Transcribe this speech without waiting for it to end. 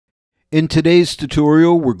In today's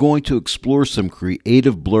tutorial, we're going to explore some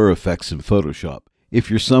creative blur effects in Photoshop. If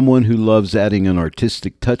you're someone who loves adding an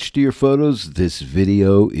artistic touch to your photos, this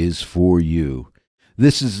video is for you.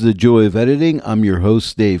 This is The Joy of Editing. I'm your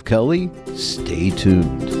host, Dave Kelly. Stay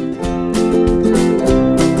tuned.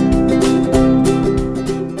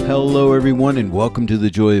 Hello, everyone, and welcome to The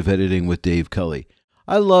Joy of Editing with Dave Kelly.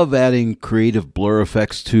 I love adding creative blur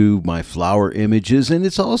effects to my flower images, and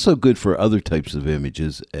it's also good for other types of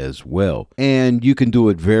images as well. And you can do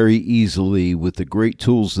it very easily with the great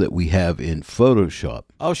tools that we have in Photoshop.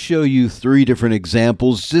 I'll show you 3 different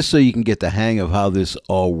examples just so you can get the hang of how this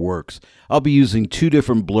all works. I'll be using 2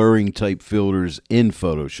 different blurring type filters in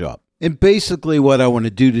Photoshop. And basically what I want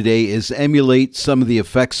to do today is emulate some of the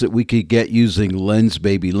effects that we could get using Lens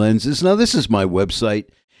Baby lenses. Now, this is my website,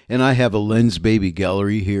 and I have a Lens Baby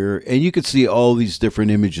gallery here, and you can see all these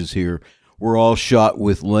different images here were all shot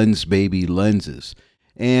with Lens Baby lenses.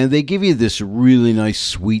 And they give you this really nice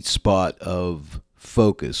sweet spot of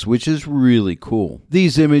focus, which is really cool.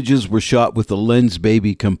 These images were shot with the Lens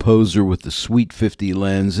Baby Composer with the Sweet 50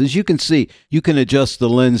 lens. As you can see, you can adjust the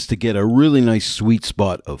lens to get a really nice sweet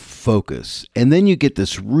spot of focus. And then you get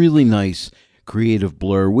this really nice creative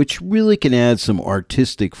blur, which really can add some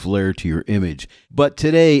artistic flair to your image. But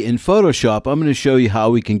today in Photoshop, I'm going to show you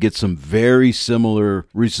how we can get some very similar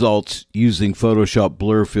results using Photoshop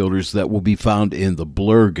blur filters that will be found in the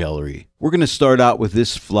blur gallery. We're going to start out with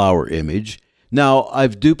this flower image. Now,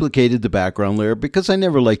 I've duplicated the background layer because I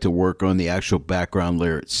never like to work on the actual background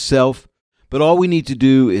layer itself. But all we need to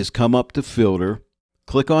do is come up to Filter,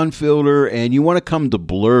 click on Filter, and you want to come to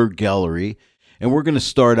Blur Gallery. And we're going to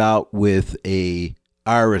start out with a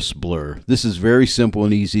iris blur. This is very simple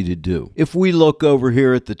and easy to do. If we look over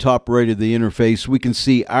here at the top right of the interface, we can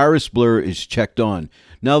see iris blur is checked on.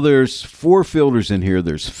 Now there's 4 filters in here.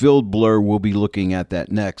 There's filled blur. We'll be looking at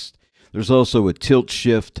that next. There's also a tilt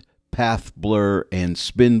shift, path blur, and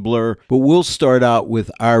spin blur. But we'll start out with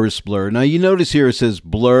iris blur. Now you notice here it says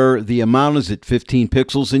blur. The amount is at 15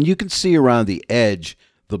 pixels, and you can see around the edge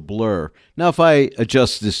the blur. Now if I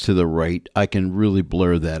adjust this to the right, I can really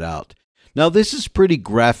blur that out. Now this is pretty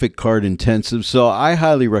graphic card intensive, so I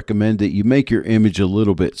highly recommend that you make your image a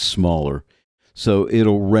little bit smaller so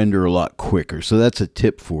it'll render a lot quicker. So that's a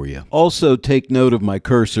tip for you. Also, take note of my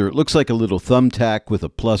cursor. It looks like a little thumbtack with a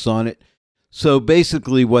plus on it. So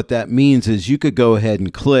basically what that means is you could go ahead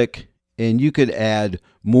and click and you could add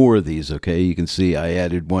more of these, okay? You can see I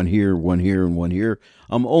added one here, and one here.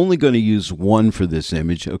 I'm only going to use one for this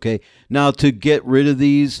image, okay? Now to get rid of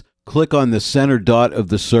these, click on the center dot of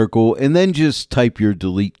the circle and then just type your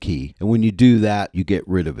delete key. And when you do that, you get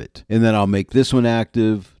rid of it. And then I'll make this one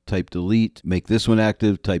active, type delete, make this one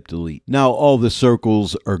active, type delete. Now all the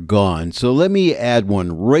circles are gone. So let me add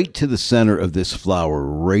one right to the center of this flower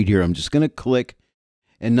right here. I'm just going to click.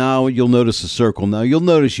 And now you'll notice a circle. Now you'll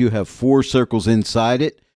notice you have 4 circles inside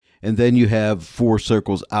it, and then you have 4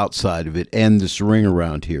 circles outside of it, and this ring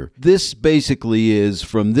around here. This basically is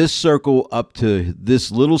from this circle up to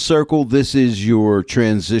this little circle. This is your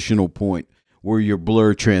transitional point where your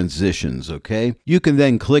blur transitions, okay? You can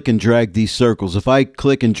then click and drag these circles. If I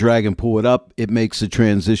click and drag and pull it up, it makes the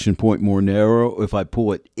transition point more narrow. If I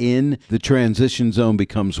pull it in, the transition zone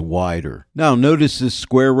becomes wider. Now notice this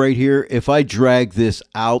square right here. If I drag this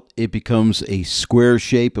out, it becomes a square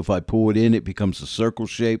shape. If I pull it in, it becomes a circle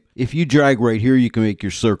shape. If you drag right here, you can make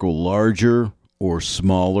your circle larger or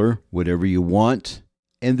smaller, whatever you want.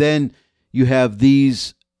 And then you have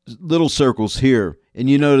these little circles here. And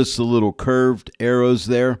you notice the little curved arrows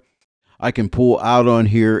there. I can pull out on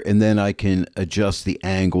here and then I can adjust the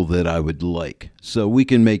angle that I would like. So we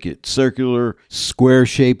can make it circular, square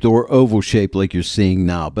shaped, or oval shaped like you're seeing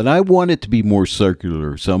now. But I want it to be more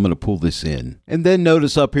circular, so I'm going to pull this in. And then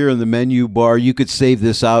notice up here in the menu bar, you could save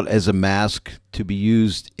this out as a mask to be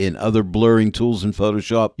used in other blurring tools in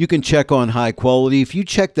Photoshop. You can check on high quality. If you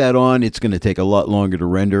check that on, it's going to take a lot longer to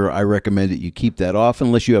render. I recommend that you keep that off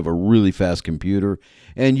unless you have a really fast computer.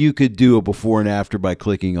 And you could do a before and after by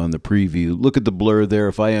clicking on the preview. Look at the blur there.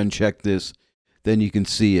 If I uncheck this, then you can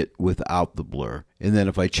see it without the blur. And then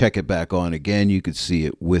if I check it back on again, you could see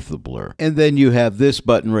it with the blur. And then you have this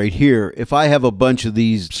button right here. If I have a bunch of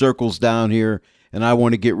these circles down here and I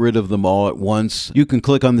want to get rid of them all at once, you can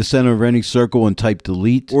click on the center of any circle and type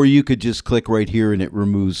delete, or you could just click right here and it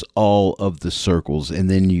removes all of the circles, and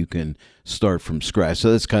then you can start from scratch.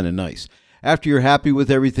 So that's kind of nice. After you're happy with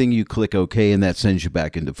everything, you click OK, and that sends you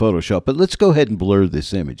back into Photoshop. But let's go ahead and blur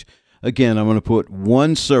this image. Again, I'm going to put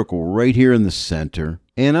one circle right here in the center,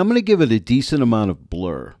 and I'm going to give it a decent amount of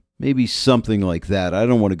blur. Maybe something like that. I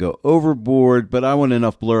don't want to go overboard, but I want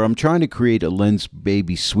enough blur. I'm trying to create a lens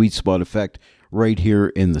baby sweet spot effect right here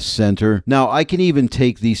in the center. Now, I can even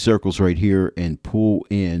take these circles right here and pull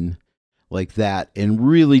in like that and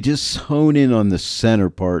really just hone in on the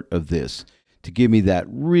center part of this to give me that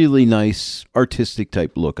really nice artistic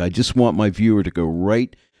type look. I just want my viewer to go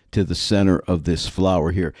right to the center of this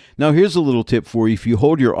flower here. Now, here's a little tip for you. If you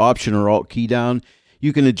hold your Option or Alt key down,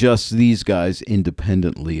 you can adjust these guys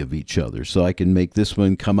independently of each other. So I can make this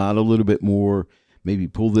one come out a little bit more, maybe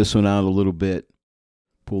pull this one out a little bit,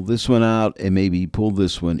 pull this one out, and maybe pull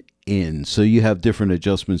this one in. So you have different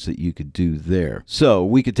adjustments that you could do there. So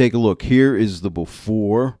we could take a look. Here is the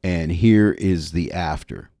before, and here is the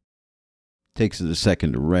after. Takes it a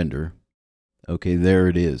second to render. Okay, there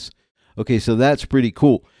it is. Okay, so that's pretty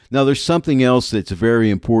cool. Now there's something else that's very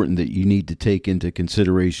important that you need to take into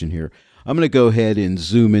consideration here. I'm going to go ahead and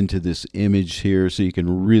zoom into this image here so you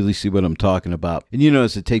can really see what I'm talking about. And you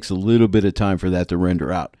notice it takes a little bit of time for that to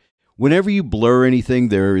render out. Whenever you blur anything,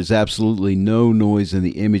 there is absolutely no noise in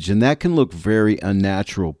the image, and that can look very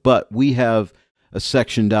unnatural. But we have a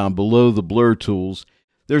section down below the blur tools.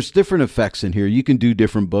 There's different effects in here. You can do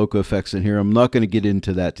different bokeh effects in here. I'm not going to get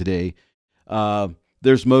into that today.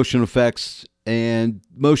 There's motion effects, and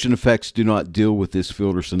motion effects do not deal with this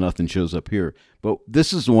filter, so nothing shows up here. But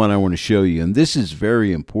this is the one I want to show you, and this is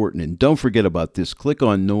very important. And don't forget about this. Click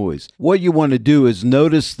on noise. What you want to do is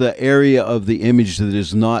notice the area of the image that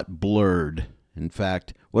is not blurred. In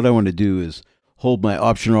fact, what I want to do is hold my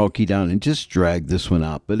Option or Alt key down and just drag this one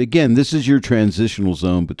out. But again, this is your transitional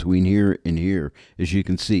zone between here and here, as you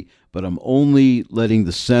can see. But I'm only letting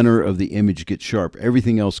the center of the image get sharp.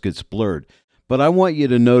 Everything else gets blurred. But I want you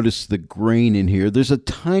to notice the grain in here. There's a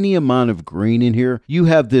tiny amount of grain in here. You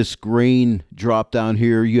have this grain drop down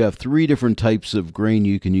here. You have 3 different types of grain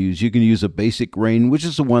you can use. You can use a basic grain, which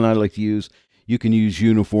is the one I like to use. You can use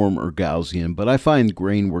uniform or Gaussian, but I find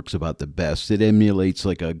grain works about the best. It emulates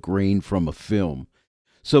like a grain from a film.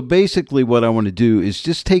 So basically what I want to do is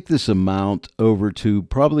just take this amount over to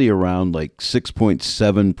probably around like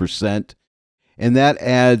 6.7%. And that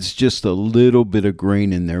adds just a little bit of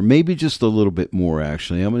grain in there. Maybe just a little bit more,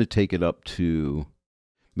 actually. I'm going to take it up to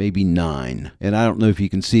maybe 9. And I don't know if you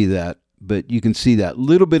can see that, but you can see that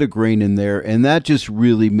little bit of grain in there. And that just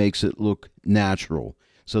really makes it look natural.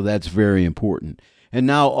 So that's very important. And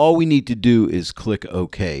now all we need to do is click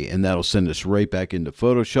OK. And that'll send us right back into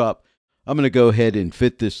Photoshop. I'm going to go ahead and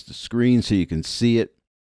fit this to screen so you can see it.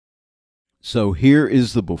 So here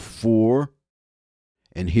is the before.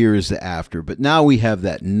 And here is the after. But now we have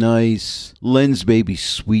that nice lens baby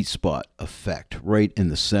sweet spot effect right in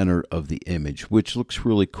the center of the image, which looks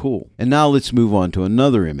really cool. And now let's move on to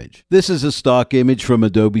another image. This is a stock image from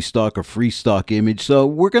Adobe Stock, a free stock image. So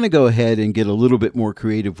we're going to go ahead and get a little bit more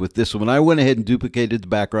creative with this one. I went ahead and duplicated the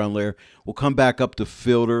background layer. We'll come back up to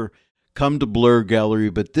filter, come to blur gallery,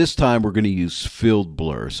 but this time we're going to use filled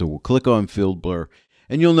blur. So we'll click on filled blur.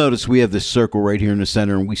 And you'll notice we have this circle right here in the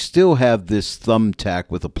center, and we still have this thumbtack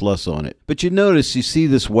with a plus on it. But you notice, you see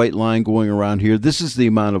this white line going around here. This is the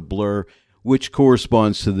amount of blur, which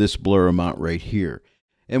corresponds to this blur amount right here.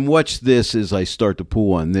 And watch this as I start to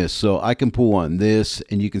pull on this. So I can pull on this,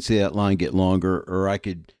 and you can see that line get longer, or I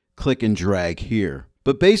could click and drag here.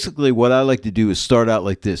 But basically what I like to do is start out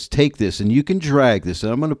like this. Take this, and you can drag this,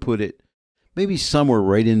 and I'm going to put it maybe somewhere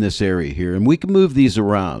right in this area here, and we can move these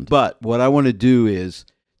around. But what I want to do is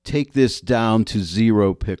take this down to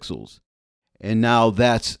 0 pixels. And now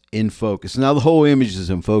that's in focus. Now the whole image is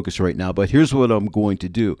in focus right now, but here's what I'm going to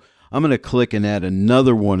do. I'm going to click and add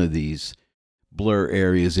another one of these blur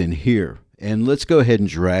areas in here. And let's go ahead and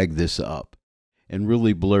drag this up and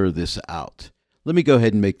really blur this out. Let me go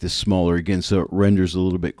ahead and make this smaller again so it renders a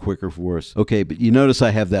little bit quicker for us. Okay, but you notice I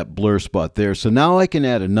have that blur spot there. So now I can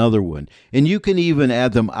add another one. And you can even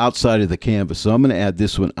add them outside of the canvas. So I'm going to add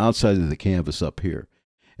this one outside of the canvas up here.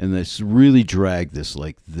 And let's really drag this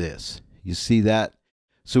like this. You see that?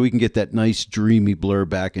 So we can get that nice dreamy blur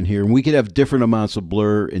back in here. And we could have different amounts of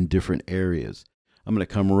blur in different areas. I'm going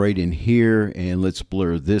to come right in here and let's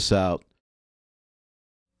blur this out.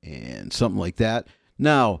 And something like that.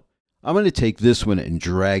 Now, I'm going to take this one and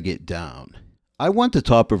drag it down. I want the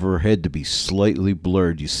top of her head to be slightly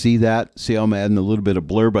blurred. You see that? See how I'm adding a little bit of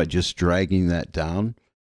blur by just dragging that down?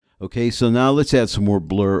 Okay, so now let's add some more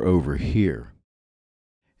blur over here.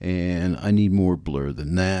 And I need more blur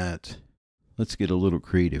than that. Let's get a little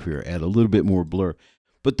creative here. Add a little bit more blur.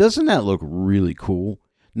 But doesn't that look really cool?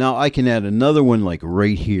 Now I can add another one like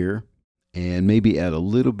right here. And maybe add a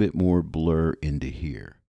little bit more blur into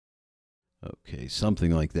here. Okay,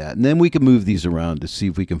 something like that. And then we can move these around to see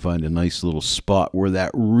if we can find a nice little spot where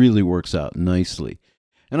that really works out nicely.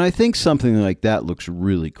 And I think something like that looks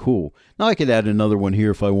really cool. Now I could add another one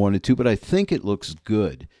here if I wanted to, but I think it looks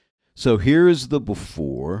good. So here is the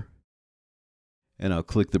before. And I'll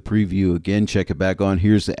click the preview again, check it back on.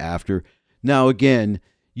 Here's the after. Now again,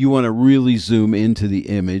 you want to really zoom into the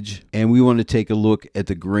image, and we want to take a look at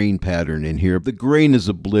the grain pattern in here. The grain is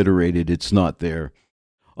obliterated, it's not there.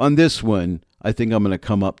 On this one, I think I'm going to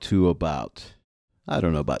come up to about, I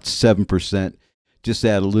don't know, about 7%. Just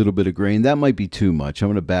add a little bit of grain. That might be too much. I'm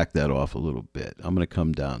going to back that off a little bit. I'm going to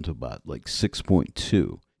come down to about like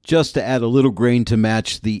 6.2, just to add a little grain to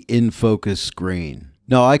match the in focus grain.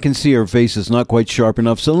 Now I can see her face is not quite sharp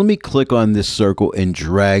enough, so let me click on this circle and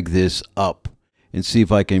drag this up and see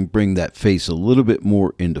if I can bring that face a little bit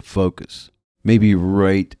more into focus. Maybe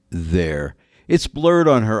right there. It's blurred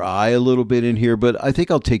on her eye a little bit in here, but I think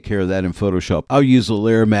I'll take care of that in Photoshop. I'll use a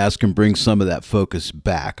layer mask and bring some of that focus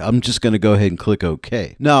back. I'm just going to go ahead and click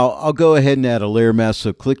OK. Now, I'll go ahead and add a layer mask,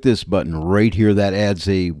 so click this button right here. That adds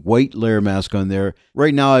a white layer mask on there.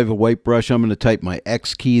 Right now, I have a white brush. I'm going to type my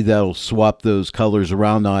X key. That'll swap those colors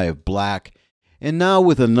around. Now I have black. And now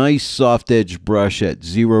with a nice soft edge brush at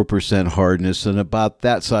 0% hardness and about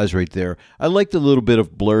that size right there, I like the little bit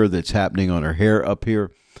of blur that's happening on her hair up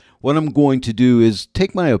here. What I'm going to do is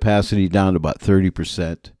take my opacity down to about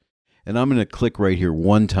 30%, and I'm going to click right here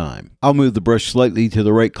one time. I'll move the brush slightly to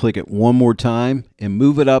the right, click it one more time, and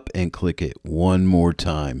move it up and click it one more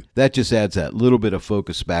time. That just adds that little bit of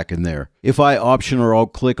focus back in there. If I Option or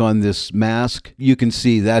Alt click on this mask, you can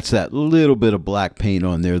see that's that little bit of black paint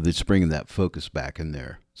on there that's bringing that focus back in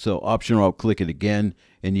there. So Option or Alt click it again,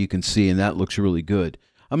 and you can see, and that looks really good.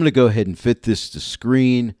 I'm going to go ahead and fit this to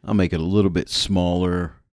screen. I'll make it a little bit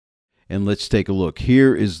smaller. And let's take a look.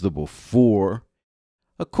 Here is the before.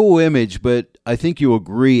 A cool image, but I think you'll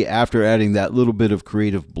agree after adding that little bit of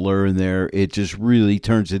creative blur in there, it just really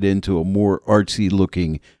turns it into a more artsy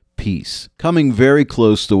looking piece. Coming very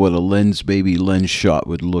close to what a lens baby lens shot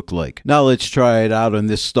would look like. Now let's try it out on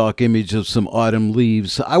this stock image of some autumn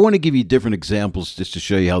leaves. I want to give you different examples just to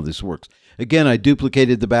show you how this works. Again, I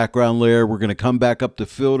duplicated the background layer. We're going to come back up to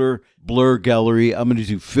Filter, Blur Gallery. I'm going to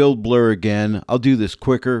do Filled Blur again. I'll do this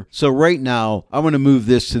quicker. So right now, I'm going to move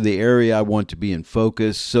this to the area I want to be in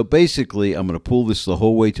focus. So basically, I'm going to pull this the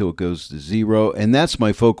whole way till it goes to 0, and that's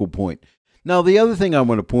my focal point. Now, the other thing I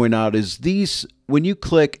want to point out is these, when you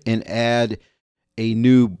click and add a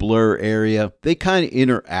new blur area, they kind of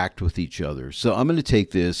interact with each other. So I'm going to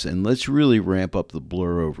take this, and let's really ramp up the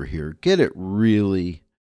blur over here. Get it really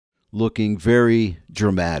looking very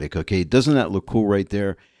dramatic, okay? Doesn't that look cool right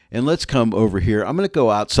there? And let's come over here. I'm going to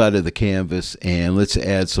go outside of the canvas and let's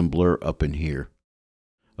add some blur up in here.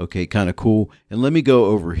 Okay, kind of cool. And let me go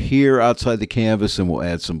over here outside the canvas and we'll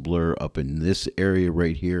add some blur up in this area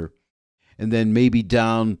right here. And then maybe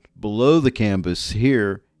down below the canvas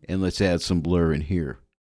here, and let's add some blur in here.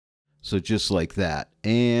 So just like that.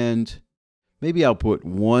 And maybe I'll put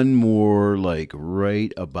one more like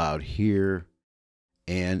right about here.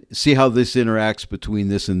 And see how this interacts between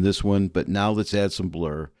this and this one. But now let's add some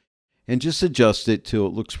blur and just adjust it till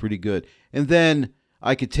it looks pretty good. And then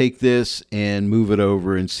I could take this and move it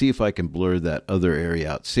over and see if I can blur that other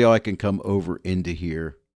area out. See how I can come over into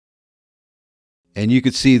here. And you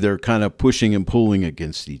can see they're kind of pushing and pulling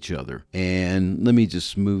against each other. And let me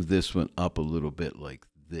just move this one up a little bit like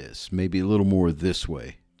this. Maybe a little more this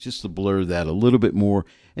way. Just to blur that a little bit more.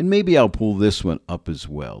 And maybe I'll pull this one up as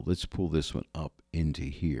well. Let's pull this one up into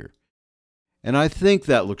here. And I think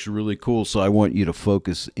that looks really cool, so I want you to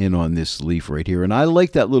focus in on this leaf right here. And I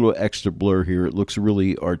like that little extra blur here. It looks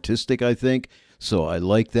really artistic, I think, so I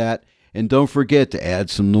like that. And don't forget to add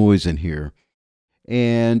some noise in here.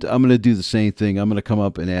 And I'm going to do the same thing. I'm going to come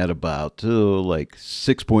up and add about like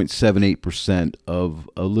 6.78% of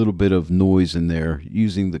a little bit of noise in there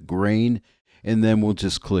using the grain. And then we'll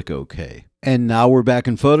just click OK. And now we're back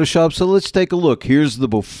in Photoshop, so let's take a look. Here's the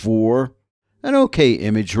before. An okay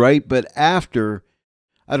image, right? But after,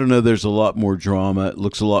 I don't know, there's a lot more drama. It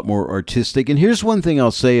looks a lot more artistic. And here's one thing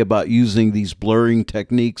I'll say about using these blurring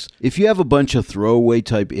techniques. If you have a bunch of throwaway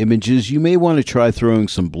type images, you may want to try throwing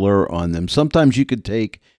some blur on them. Sometimes you could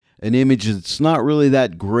take an image that's not really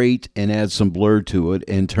that great and add some blur to it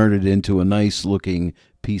and turn it into a nice looking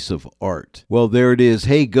piece of art. Well, there it is.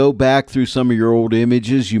 Hey, go back through some of your old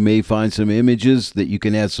images. You may find some images that you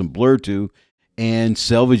can add some blur to and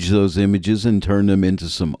salvage those images and turn them into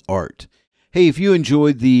some art. Hey, if you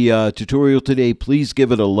enjoyed the tutorial today, please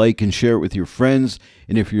give it a like and share it with your friends.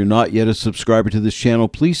 And if you're not yet a subscriber to this channel,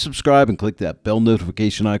 please subscribe and click that bell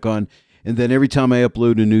notification icon. And then every time I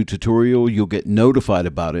upload a new tutorial, you'll get notified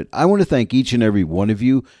about it. I want to thank each and every one of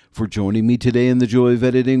you for joining me today in the Joy of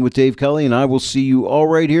Editing with Dave Kelly, and I will see you all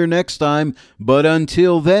right here next time. But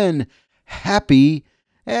until then, happy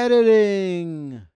editing!